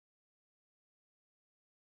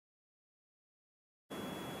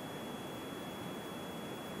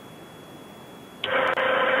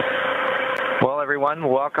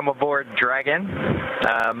everyone. Welcome aboard Dragon.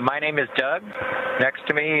 My name is Doug. Next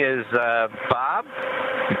to me is Bob.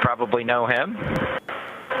 You probably know him.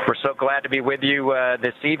 We're so glad to be with you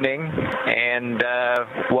this evening and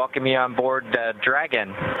welcome you on board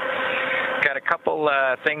Dragon. Got a couple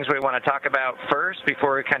things we want to talk about first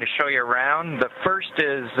before we kind of show you around. The first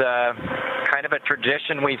is kind of a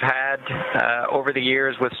tradition we've had over the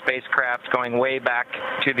years with spacecraft going way back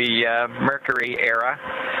to the Mercury era.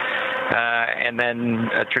 And then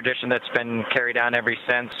a tradition that's been carried on ever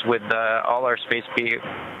since with all our space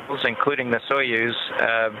vehicles, including the Soyuz.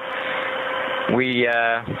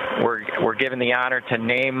 We're given the honor to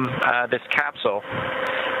name this capsule.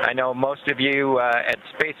 I know most of you at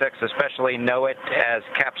SpaceX especially know it as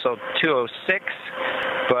Capsule 206,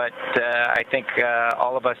 but I think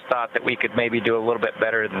all of us thought that we could maybe do a little bit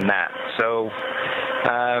better than that. So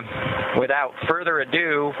without further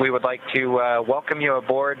ado, we would like to welcome you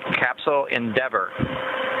aboard Capsule Endeavour.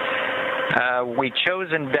 We chose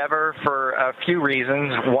Endeavour for a few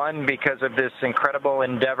reasons. One, because of this incredible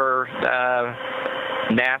endeavor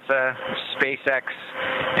NASA, SpaceX,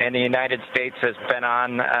 and the United States has been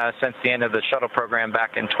on since the end of the shuttle program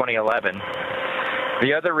back in 2011.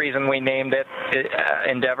 The other reason we named it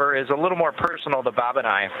Endeavour is a little more personal to Bob and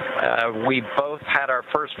I. We both had our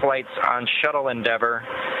first flights on Shuttle Endeavour,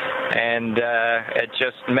 and it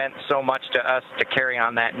just meant so much to us to carry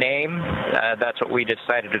on that name. That's what we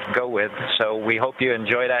decided to go with. So we hope you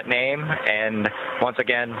enjoy that name, and once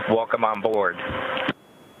again, welcome on board.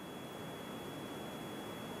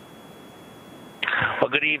 Well,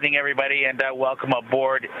 good evening, everybody, and welcome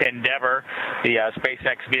aboard Endeavour, the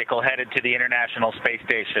SpaceX vehicle headed to the International Space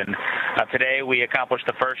Station. Today, we accomplished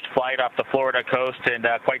the first flight off the Florida coast in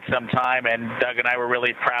quite some time, and Doug and I were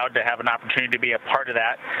really proud to have an opportunity to be a part of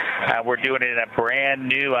that. We're doing it in a brand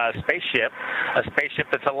new spaceship, a spaceship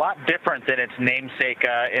that's a lot different than its namesake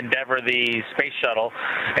Endeavour, the space shuttle,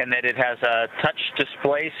 in that it has touch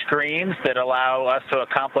display screens that allow us to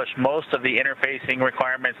accomplish most of the interfacing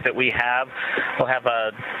requirements that we have. We'll have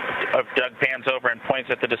if Doug pans over and points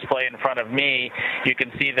at the display in front of me, you can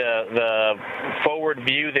see the forward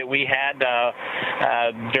view that we had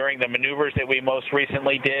during the maneuvers that we most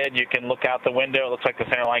recently did. You can look out the window. It looks like the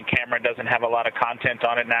centerline camera doesn't have a lot of content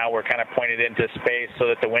on it now. We're kind of pointed into space so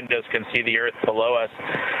that the windows can see the Earth below us.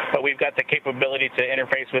 But we've got the capability to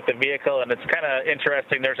interface with the vehicle, and it's kind of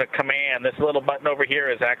interesting. There's a command. This little button over here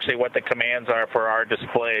is actually what the commands are for our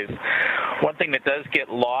displays. One thing that does get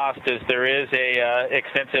lost is there is a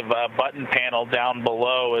extensive button panel down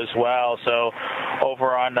below as well. So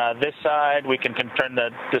over on this side, we can turn the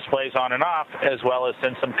displays on and off, as well as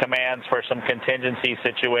send some commands for some contingency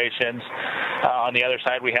situations. On the other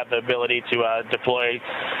side, we have the ability to deploy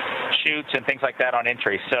chutes and things like that on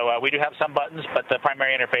entry. So we do have some buttons, but the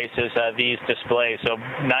primary interface is these displays. So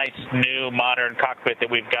nice, new, modern cockpit that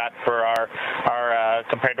we've got for our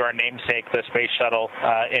compared to our namesake, the Space Shuttle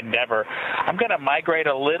Endeavour. I'm going to migrate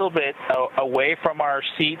a little bit away from our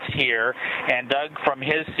seats here, and Doug from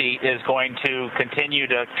his seat is going to continue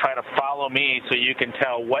to try to follow me so you can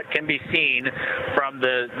tell what can be seen from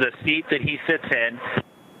the seat that he sits in.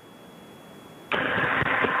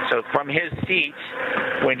 So from his seat,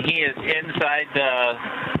 when he is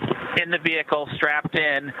in the vehicle, strapped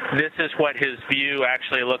in, this is what his view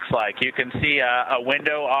actually looks like. You can see a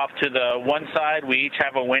window off to the one side. We each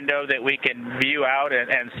have a window that we can view out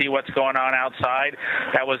and see what's going on outside.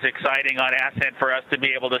 That was exciting on ascent for us to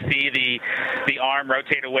be able to see the arm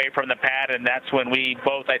rotate away from the pad, and that's when we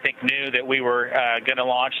both, I think, knew that we were going to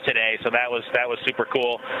launch today. So that was super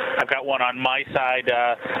cool. I've got one on my side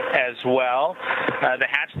as well. The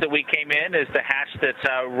hatch that we came in is the hatch that's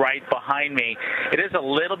right behind me. It is a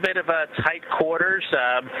little bit of a tight quarters,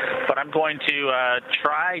 but I'm going to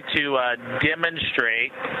try to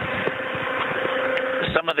demonstrate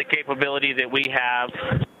some of the capability that we have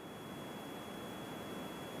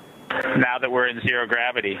now that we're in zero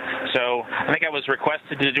gravity. So I think I was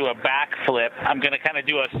requested to do a backflip. I'm going to kind of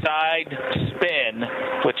do a side spin,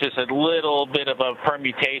 which is a little bit of a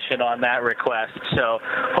permutation on that request. So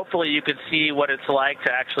hopefully you can see what it's like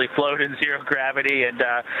to actually float in zero gravity, and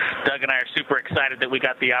Doug and I are super excited that we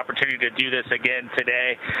got the opportunity to do this again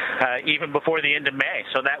today, even before the end of May.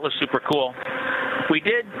 So that was super cool. We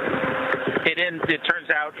did, it turns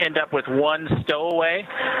out, end up with one stowaway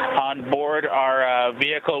on board our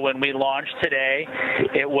vehicle when we launched today.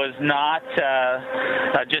 It was not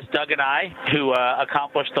just Doug and I who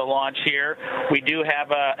accomplished the launch here. We do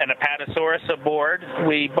have an Apatosaurus aboard.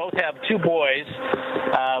 We both have two boys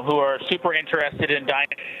who are super interested in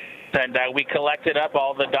dinosaurs. And we collected up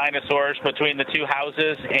all the dinosaurs between the two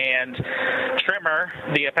houses, and Trimmer,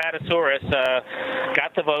 the Apatosaurus,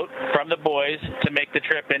 got the vote from the boys to make the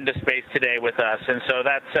trip into space today with us. And so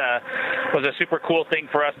that was a super cool thing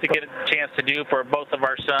for us to get a chance to do for both of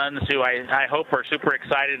our sons, who I hope are super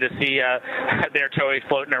excited to see their toys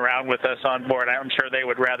floating around with us on board. I'm sure they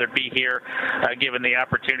would rather be here given the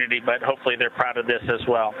opportunity, but hopefully they're proud of this as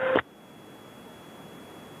well.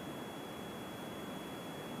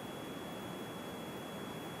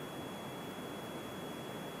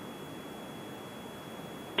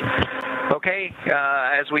 Okay,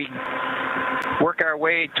 as we work our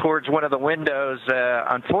way towards one of the windows,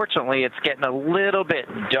 unfortunately it's getting a little bit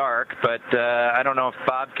dark, but I don't know if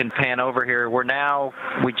Bob can pan over here.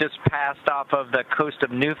 We just passed off of the coast of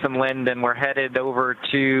Newfoundland, and we're headed over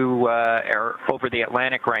to over the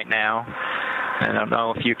Atlantic right now. I don't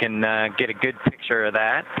know if you can get a good picture of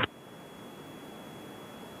that.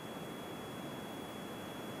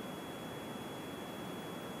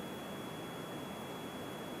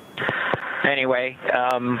 Anyway,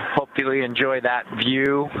 hopefully you enjoy that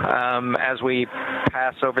view as we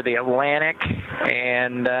pass over the Atlantic,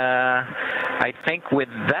 and I think with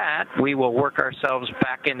that we will work ourselves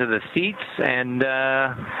back into the seats and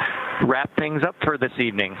wrap things up for this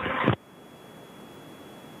evening.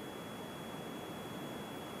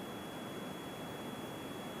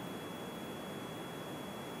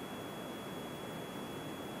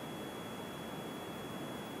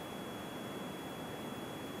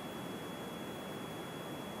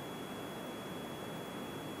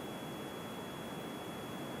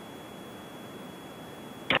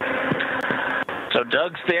 So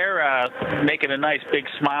Doug's there making a nice big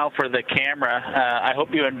smile for the camera. I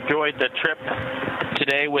hope you enjoyed the trip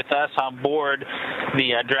today with us on board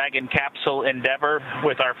the Dragon capsule Endeavour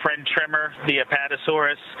with our friend Trimmer, the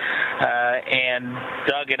Apatosaurus, and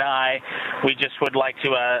Doug and I. We just would like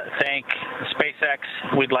to thank SpaceX,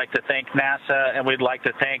 we'd like to thank NASA, and we'd like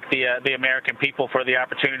to thank the American people for the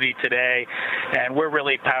opportunity today. And we're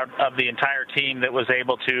really proud of the entire team that was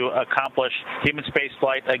able to accomplish human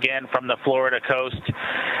spaceflight again from the Florida coast.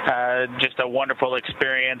 Just a wonderful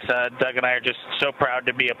experience. Doug and I are just so proud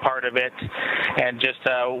to be a part of it, and just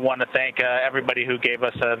want to thank everybody who gave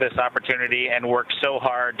us this opportunity and worked so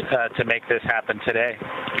hard to make this happen today.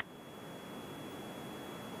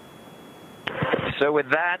 So with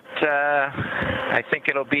that, I think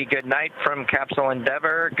it'll be good night from Capsule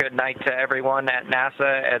Endeavour. Good night to everyone at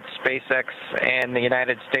NASA, at SpaceX, and the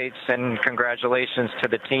United States, and congratulations to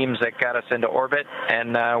the teams that got us into orbit.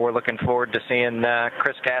 And we're looking forward to seeing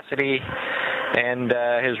Chris Cassidy and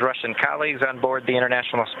his Russian colleagues on board the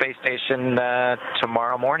International Space Station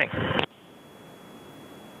tomorrow morning.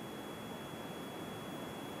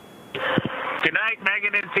 Good night,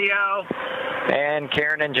 Megan and Theo. And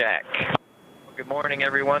Karen and Jack. Good morning,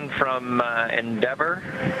 everyone, from Endeavour.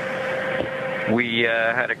 We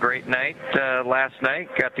had a great night last night,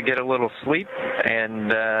 got to get a little sleep,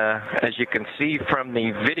 and as you can see from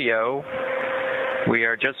the video, we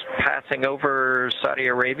are just passing over Saudi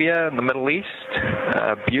Arabia in the Middle East.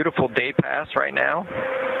 A beautiful day pass right now.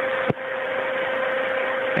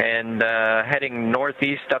 And heading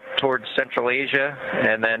northeast up towards Central Asia,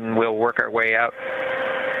 and then we'll work our way out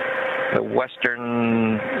the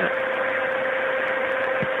western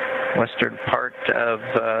part of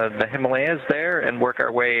the Himalayas there, and work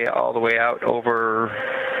our way all the way out over,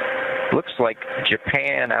 looks like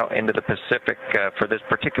Japan, out into the Pacific for this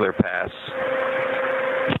particular pass.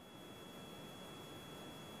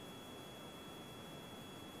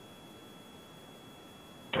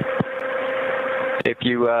 If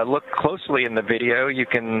you look closely in the video, you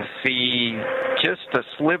can see just a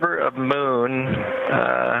sliver of moon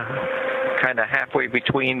kind of halfway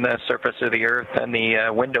between the surface of the Earth and the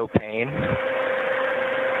window pane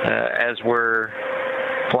as we're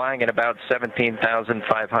flying at about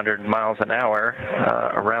 17,500 miles an hour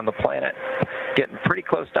around the planet. Getting pretty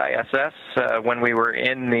close to ISS. When we were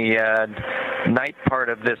in the night part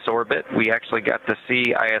of this orbit, we actually got to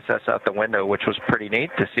see ISS out the window, which was pretty neat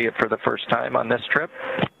to see it for the first time on this trip.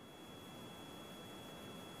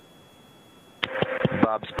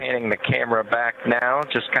 Bob's panning the camera back now,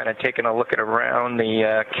 just kind of taking a look at around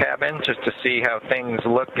the cabin just to see how things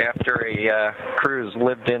look after a cruise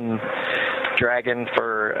lived in Dragon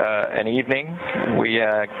for an evening. We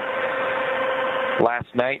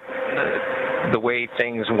last night, the way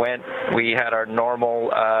things went, we had our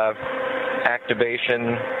normal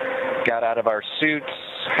activation, got out of our suits,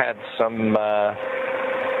 had some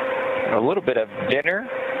a little bit of dinner,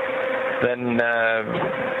 then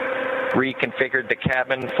reconfigured the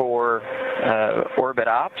cabin for orbit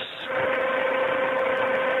ops,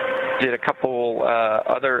 did a couple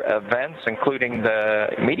other events, including the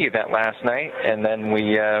media event last night, and then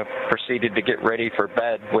we proceeded to get ready for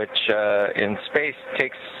bed, which in space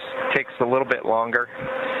takes a little bit longer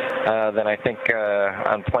than I think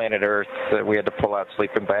on planet Earth. We had to pull out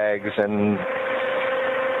sleeping bags and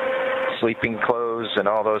sleeping clothes and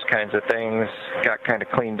all those kinds of things. Got kind of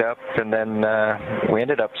cleaned up, and then we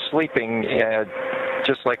ended up sleeping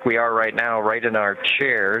just like we are right now, right in our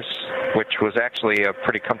chairs, which was actually a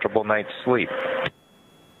pretty comfortable night's sleep.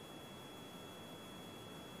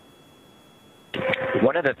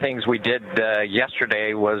 One of the things we did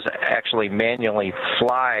yesterday was actually manually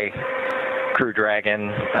fly Crew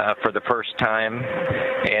Dragon for the first time,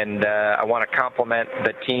 and I want to compliment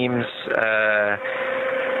the teams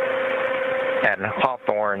at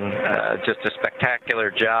Hawthorne. Just a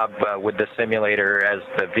spectacular job with the simulator, as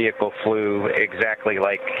the vehicle flew exactly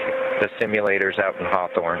like the simulators out in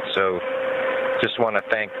Hawthorne. So just want to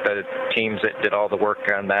thank the teams that did all the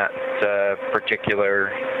work on that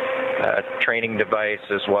particular training device,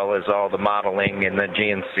 as well as all the modeling and the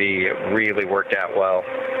GNC. It really worked out well,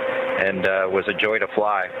 and was a joy to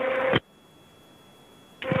fly.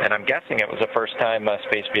 And I'm guessing it was the first time a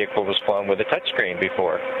space vehicle was flown with a touchscreen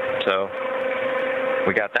before. So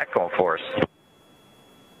we got that going for us.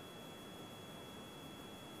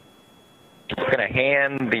 I'm going to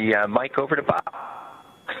hand the mic over to Bob.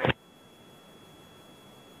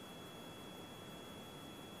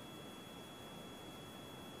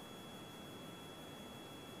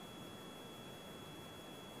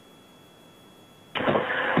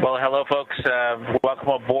 Well, hello, folks. Welcome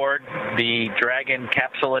aboard the Dragon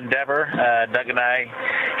Capsule Endeavour. Doug and I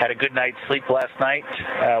had a good night's sleep last night.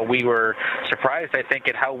 We were surprised, I think,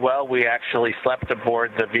 at how well we actually slept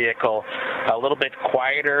aboard the vehicle. A little bit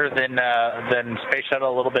quieter than Space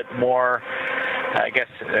Shuttle, a little bit more, I guess,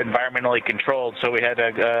 environmentally controlled. So we had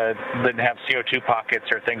didn't have CO2 pockets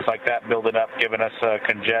or things like that building up, giving us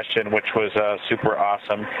congestion, which was super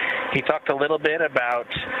awesome. He talked a little bit about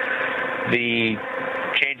the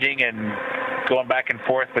changing and going back and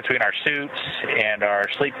forth between our suits and our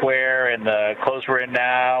sleepwear and the clothes we're in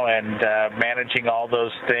now, and managing all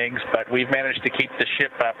those things. But we've managed to keep the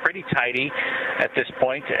ship pretty tidy at this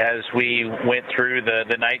point as we went through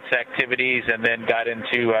the night's activities and then got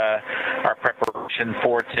into our preparation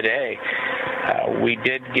for today. We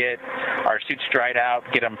did get our suits dried out,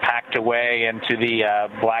 get them packed away into the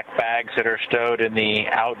black bags that are stowed in the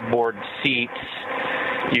outboard seats.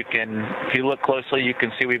 You can, if you look closely, you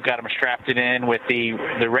can see we've got them strapped in with the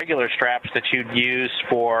regular straps that you'd use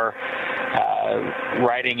for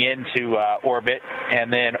riding into orbit,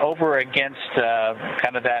 and then over against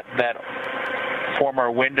kind of that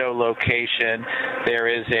former window location, there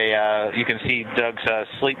is a, you can see Doug's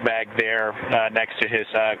sleep bag there next to his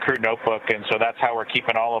crew notebook, and so that's how we're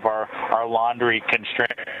keeping all of our laundry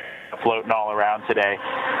constrained, floating all around today.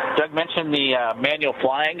 Doug mentioned the manual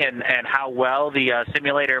flying and how well the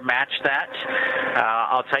simulator matched that.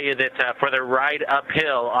 I'll tell you that for the ride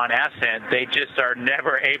uphill on Ascent, they just are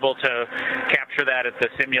never able to capture that at the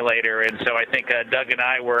simulator, and so I think Doug and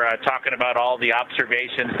I were talking about all the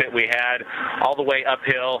observations that we had all the way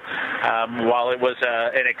uphill. While it was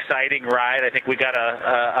an exciting ride, I think we got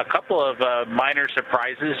a couple of minor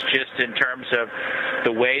surprises just in terms of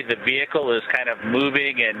the way the vehicle is kind of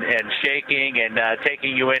moving and shaking and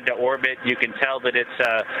taking you into orbit. You can tell that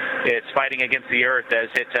it's fighting against the Earth as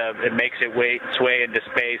it makes its way into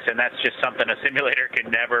space, and that's just something a simulator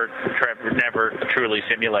can never truly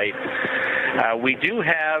simulate. We do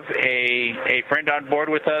have a friend on board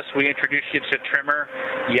with us. We introduced you to Trimmer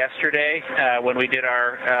yesterday when we did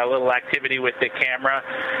our little activity with the camera.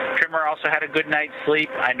 Trimmer also had a good night's sleep.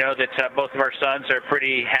 I know that both of our sons are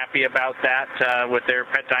pretty happy about that, with their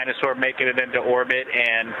pet dinosaur making it into orbit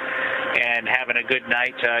and having a good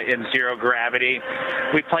night in zero gravity.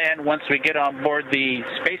 We plan, once we get on board the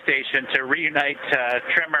space station, to reunite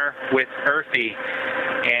Trimmer with Earthy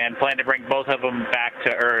and plan to bring both of them back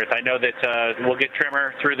to Earth. I know that we'll get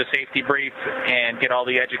Trimmer through the safety brief and get all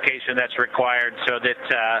the education that's required so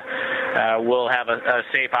that we'll have a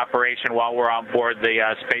safe operation while we're on board the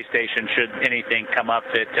space station should anything come up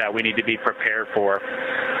that we need to be prepared for.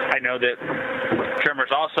 I know that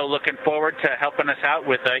Trimmer's also looking forward to helping us out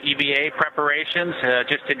with EVA preparations,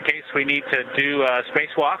 just in case we need to do a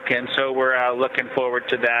spacewalk, and so we're looking forward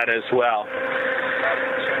to that as well.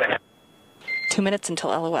 2 minutes until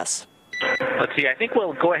LOS. Let's see, I think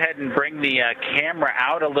we'll go ahead and bring the camera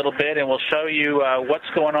out a little bit, and we'll show you what's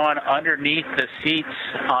going on underneath the seats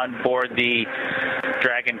on board the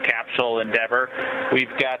Dragon capsule Endeavour. We've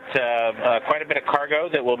got quite a bit of cargo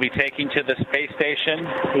that we'll be taking to the space station.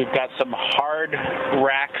 We've got some hard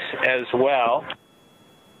racks as well.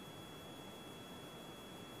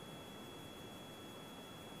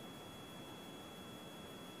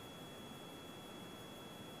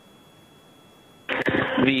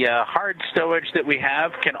 The hard stowage that we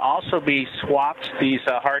have can also be swapped, these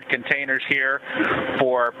hard containers here,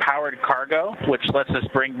 for powered cargo, which lets us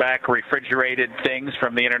bring back refrigerated things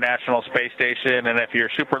from the International Space Station. And if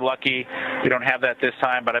you're super lucky, we don't have that this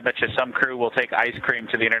time, but I bet you some crew will take ice cream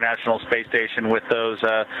to the International Space Station with those.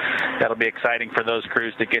 That'll be exciting for those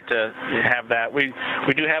crews to get to have that. We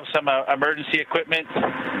do have some emergency equipment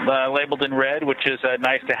labeled in red, which is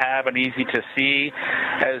nice to have and easy to see,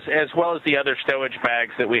 as well as the other stowage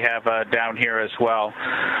bags that we have down here as well.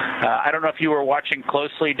 I don't know if you were watching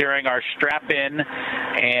closely during our strap-in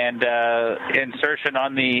and insertion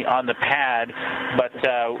on the pad,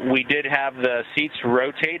 but we did have the seats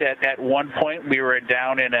rotate at one point. We were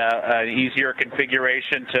down in an easier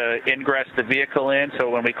configuration to ingress the vehicle in, so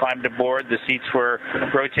when we climbed aboard, the seats were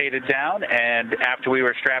rotated down, and after we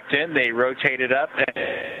were strapped in, they rotated up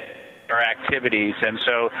our activities. And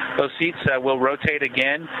so those seats will rotate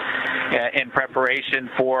again in preparation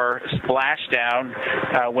for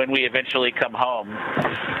splashdown when we eventually come home.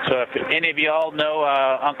 So if any of you all know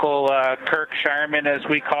Uncle Kirk Shireman, as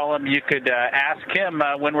we call him, you could ask him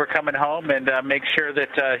when we're coming home and make sure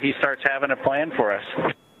that he starts having a plan for us.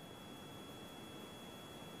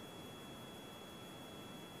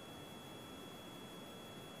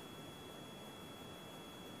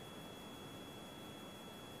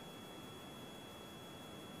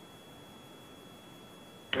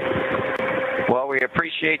 Well, we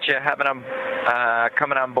appreciate you having them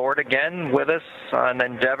coming on board again with us on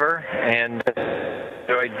Endeavour, and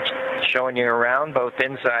enjoyed showing you around both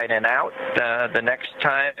inside and out. The next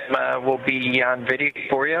time we'll be on video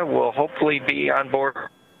for you. We'll hopefully be on board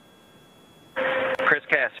Chris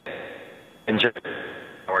Cass in just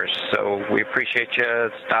hours. So we appreciate you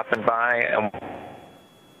stopping by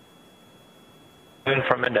and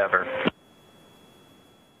from Endeavour.